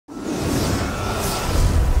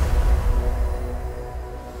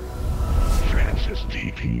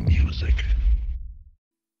music.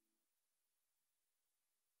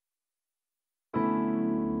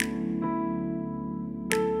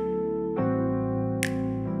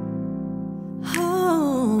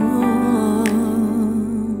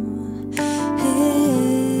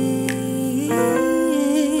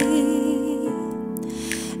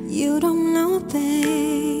 You don't know,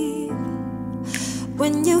 babe,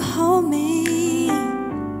 when you hold me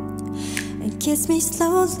and kiss me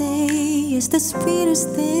slowly, it's the sweetest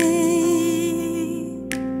thing.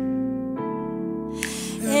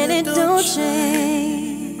 And it don't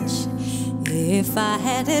change. If I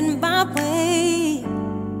had it my way,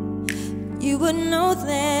 you would know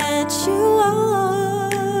that you are.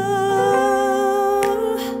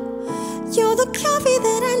 You're the coffee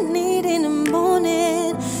that I need in the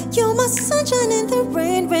morning. You're my sunshine in the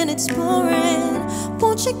rain when it's pouring.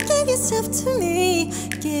 Won't you give yourself to me?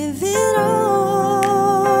 Give it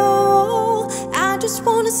all. I just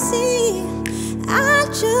wanna see. I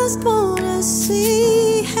just wanna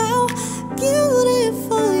see how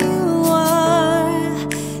beautiful you are.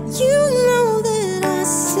 You know that I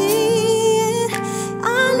see it.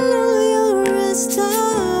 I know you're a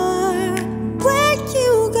star. Where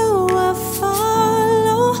you go, I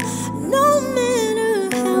follow. No matter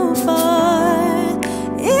how far.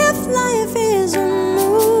 If life is a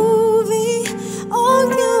movie, oh,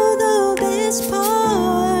 you're the best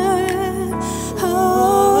part.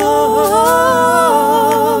 Oh,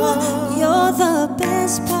 you're the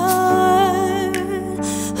best part.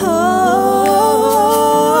 Oh,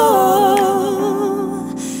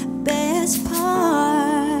 best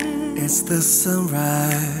part. It's the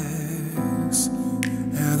sunrise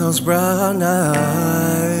and those brown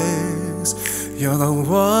eyes. You're the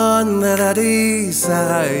one that I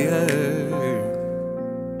desire.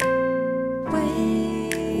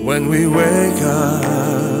 When we wake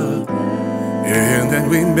up and then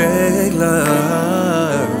we make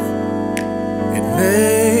love, it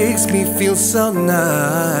makes me feel so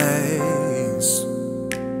nice.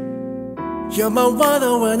 You're my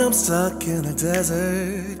water when I'm stuck in a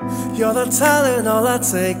desert. You're the Tylenol I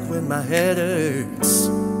take when my head hurts.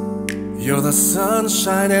 You're the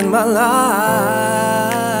sunshine in my life.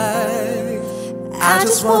 I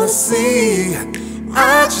just wanna see,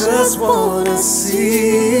 I just wanna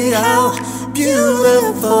see how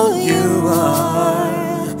beautiful you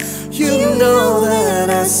are. You know that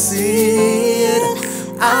I see it.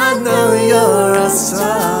 I know you're a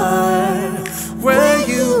star. Where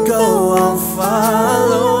you go, I'll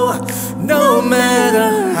follow, no matter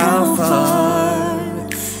how far.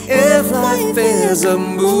 If life is a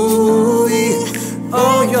movie,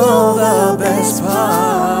 oh, you're the best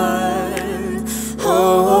part.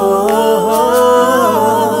 Oh,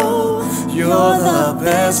 you're the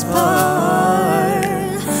best part.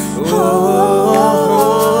 Oh,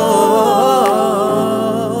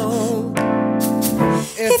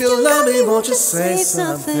 if you love me, won't you say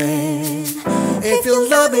something? If you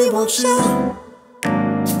love me, won't you?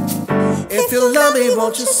 If you love me,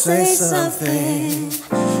 won't you say something?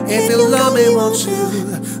 If you love me, won't you?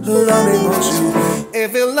 Love me, won't you?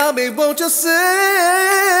 If you love me, won't you say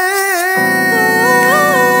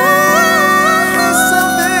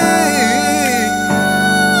something?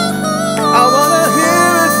 I wanna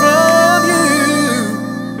hear it from you.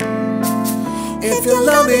 If you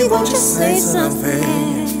love me, won't you say something?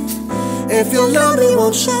 If you love me,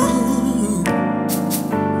 won't you?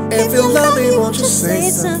 If you love me, won't you say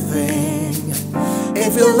something?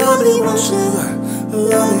 If you love me, won't you?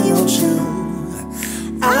 Love me, won't you?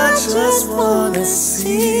 I just wanna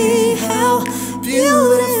see how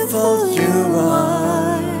beautiful you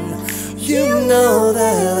are. You know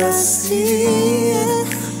that I see it.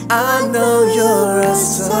 I know you're a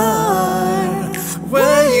star.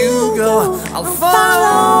 Where you go, I'll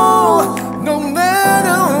follow, no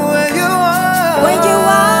matter where you are. Where you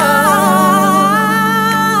are.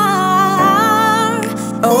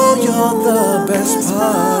 Oh, you're the best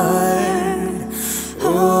part.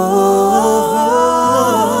 Oh,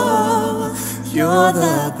 you're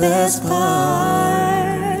the best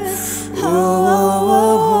part. Oh,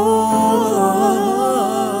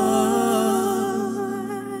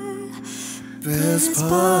 best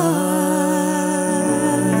part.